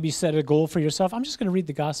maybe set a goal for yourself. I'm just going to read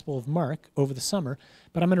the Gospel of Mark over the summer,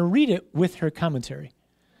 but I'm going to read it with her commentary.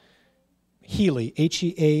 Healy,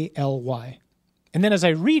 Healy. And then as I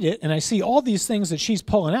read it and I see all these things that she's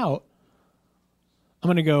pulling out, I'm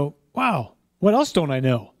going to go, wow, what else don't I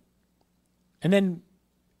know? And then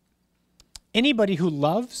anybody who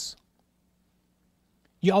loves,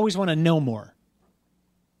 you always want to know more.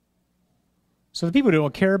 So the people who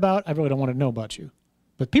don't care about, I really don't want to know about you.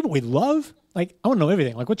 But people we love, like, I want to know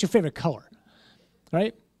everything. Like, what's your favorite color?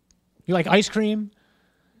 Right? You like ice cream?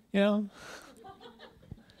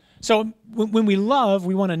 So when we love,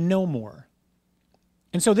 we want to know more.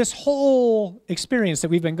 And so this whole experience that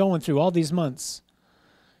we've been going through all these months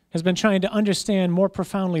has been trying to understand more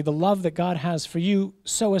profoundly the love that God has for you,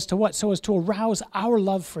 so as to what? So as to arouse our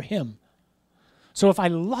love for Him. So if I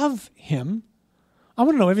love Him, I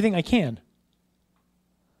want to know everything I can.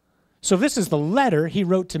 So this is the letter He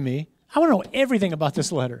wrote to me. I want to know everything about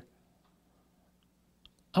this letter.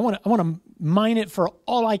 I want to mine it for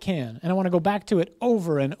all I can, and I want to go back to it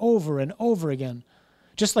over and over and over again.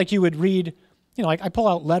 Just like you would read, like I pull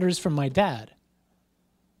out letters from my dad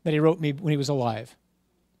that he wrote me when he was alive.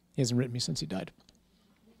 He hasn't written me since he died.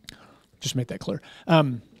 Just make that clear.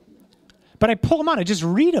 But I pull them out. I just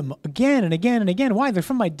read them again and again and again. Why? They're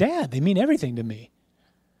from my dad. They mean everything to me.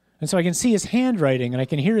 And so I can see his handwriting and I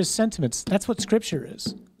can hear his sentiments. That's what Scripture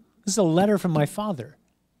is. This is a letter from my father.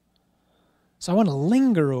 So I want to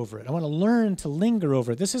linger over it. I want to learn to linger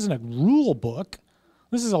over it. This isn't a rule book.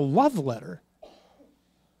 This is a love letter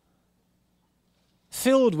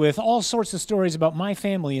filled with all sorts of stories about my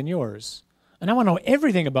family and yours. And I want to know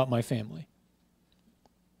everything about my family.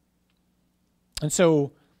 And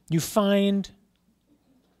so you find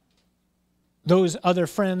those other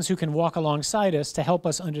friends who can walk alongside us to help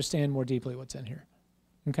us understand more deeply what's in here.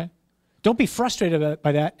 Okay? Don't be frustrated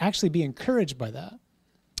by that. Actually be encouraged by that.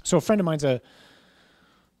 So a friend of mine's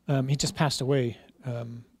he just passed away a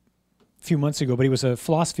few months ago, but he was a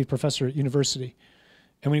philosophy professor at university.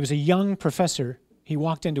 And when he was a young professor, he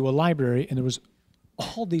walked into a library and there was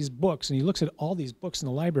all these books, and he looks at all these books in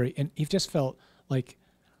the library, and he just felt like,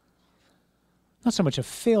 not so much a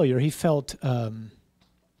failure, he felt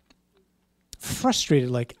frustrated,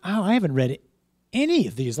 like, oh, I haven't read any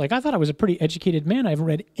of these. Like, I thought I was a pretty educated man. I haven't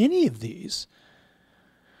read any of these.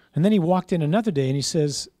 And then he walked in another day and he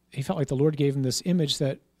says, he felt like the Lord gave him this image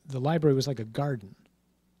that the library was like a garden.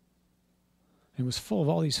 It was full of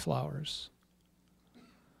all these flowers.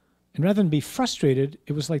 And rather than be frustrated,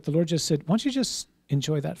 it was like the Lord just said, why don't you just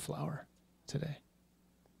enjoy that flower today?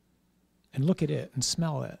 And look at it and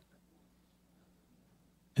smell it.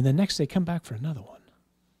 And the next day, come back for another one.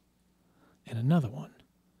 And another one.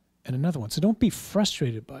 And another one. So don't be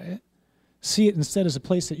frustrated by it. See it instead as a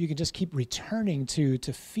place that you can just keep returning to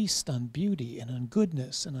feast on beauty and on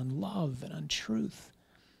goodness and on love and on truth.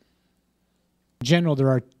 In general, there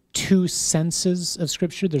are two senses of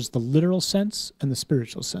Scripture. There's the literal sense and the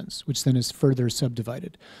spiritual sense, which then is further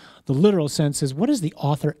subdivided. The literal sense is, what is the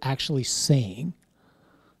author actually saying?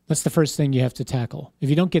 That's the first thing you have to tackle. If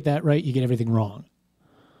you don't get that right, you get everything wrong.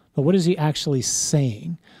 But what is he actually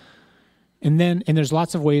saying? And there's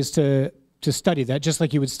lots of ways to study that, just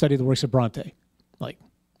like you would study the works of Bronte. Like,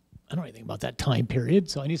 I don't know anything about that time period,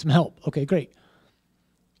 so I need some help. Okay, great.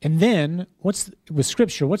 And then, with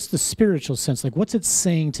Scripture, what's the spiritual sense? Like, what's it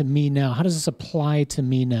saying to me now? How does this apply to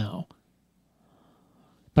me now?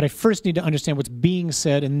 But I first need to understand what's being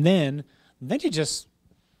said, and then you just...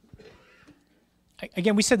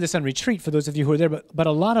 Again, we said this on retreat for those of you who are there, but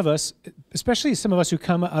a lot of us, especially some of us who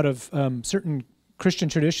come out of certain Christian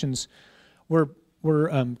traditions, we're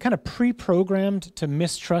kind of pre-programmed to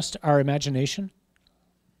mistrust our imagination.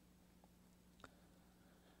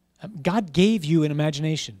 God gave you an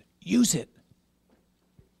imagination. Use it.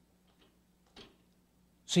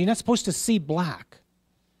 So you're not supposed to see black.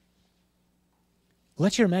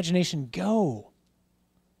 Let your imagination go.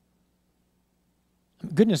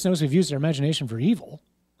 Goodness knows we've used our imagination for evil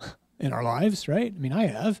in our lives, right? I mean, I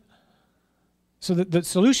have. So the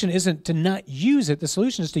solution isn't to not use it. The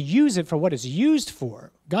solution is to use it for what it's used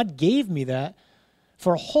for. God gave me that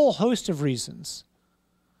for a whole host of reasons.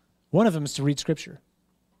 One of them is to read Scripture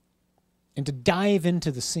and to dive into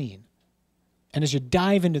the scene. And as you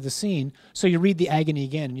dive into the scene, so you read the agony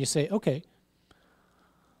again and you say, okay,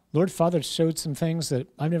 Lord Father showed some things that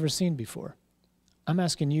I've never seen before. I'm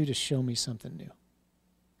asking you to show me something new.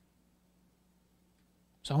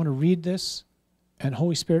 So I want to read this, and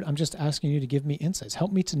Holy Spirit, I'm just asking you to give me insights.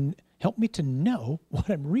 Help me to know what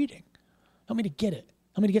I'm reading. Help me to get it.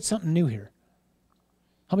 Help me to get something new here.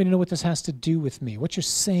 Help me to know what this has to do with me, what you're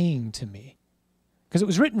saying to me. Because it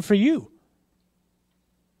was written for you.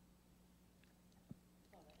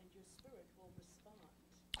 And your spirit will respond.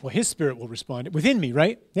 Well, his Spirit will respond within me,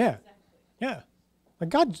 right? Yeah. Exactly. Yeah. Like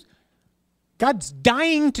God's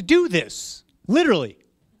dying to do this, literally,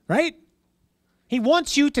 right? He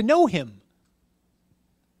wants you to know him.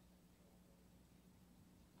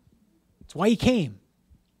 That's why he came.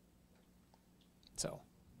 So,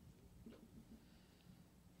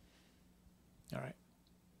 all right.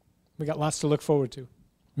 We got lots to look forward to.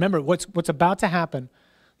 Remember, what's about to happen,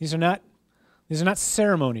 these are not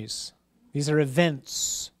ceremonies. These are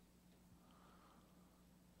events.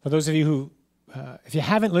 For those of you who, if you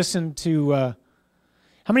haven't listened to, how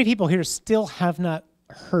many people here still have not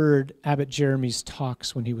heard Abbot Jeremy's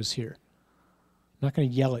talks when he was here? I'm not going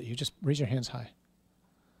to yell at you. Just raise your hands high.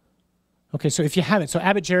 Okay, so if you haven't, so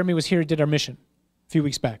Abbot Jeremy was here, did our mission a few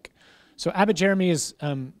weeks back. So Abbot Jeremy is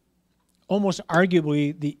almost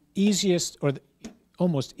arguably the easiest, or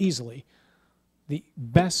almost easily, the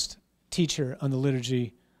best teacher on the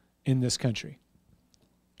liturgy in this country,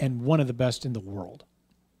 and one of the best in the world.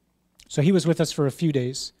 So he was with us for a few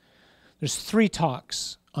days. There's 3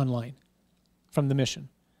 talks online from the mission.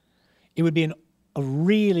 It would be a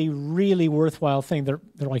really, really worthwhile thing. They're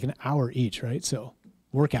like an hour each, right? So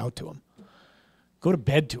work out to them. Go to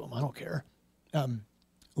bed to them. I don't care.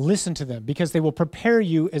 Listen to them, because they will prepare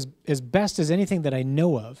you as best as anything that I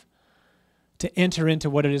know of to enter into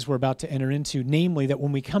what it is we're about to enter into, namely that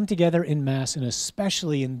when we come together in Mass, and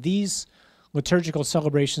especially in these liturgical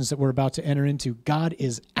celebrations that we're about to enter into, God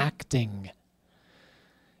is acting.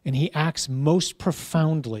 And he acts most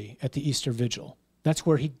profoundly at the Easter Vigil. That's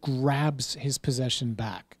where he grabs his possession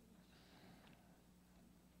back.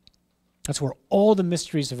 That's where all the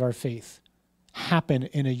mysteries of our faith happen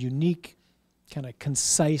in a unique, kind of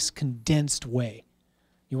concise, condensed way.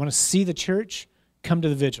 You want to see the church? Come to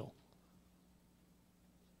the Vigil.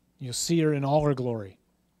 You'll see her in all her glory,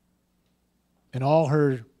 in all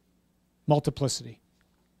her multiplicity.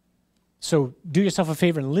 So do yourself a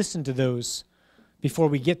favor and listen to those before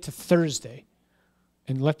we get to Thursday,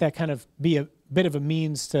 and let that kind of be a bit of a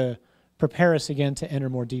means to prepare us again to enter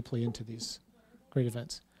more deeply into these great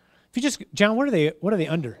events. If you just, John, what are they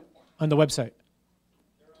under on the website?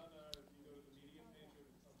 They're on, you go to the media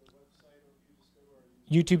page of the website, or if you just go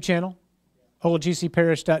YouTube channel?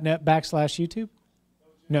 olgcparish.net/YouTube?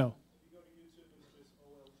 No.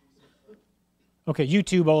 Okay,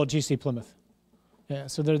 YouTube OLGC Plymouth. Yeah,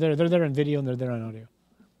 so they're there. They're there in video and they're there on audio.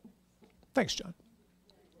 Thanks, John.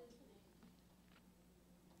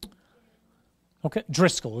 Okay,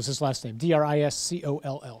 Driscoll is his last name.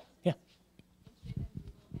 Driscoll. Yeah.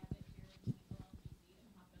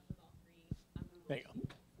 There you go.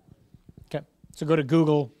 Okay, so go to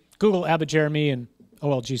Google Abbott Jeremy and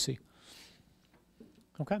OLGC.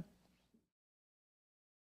 Okay.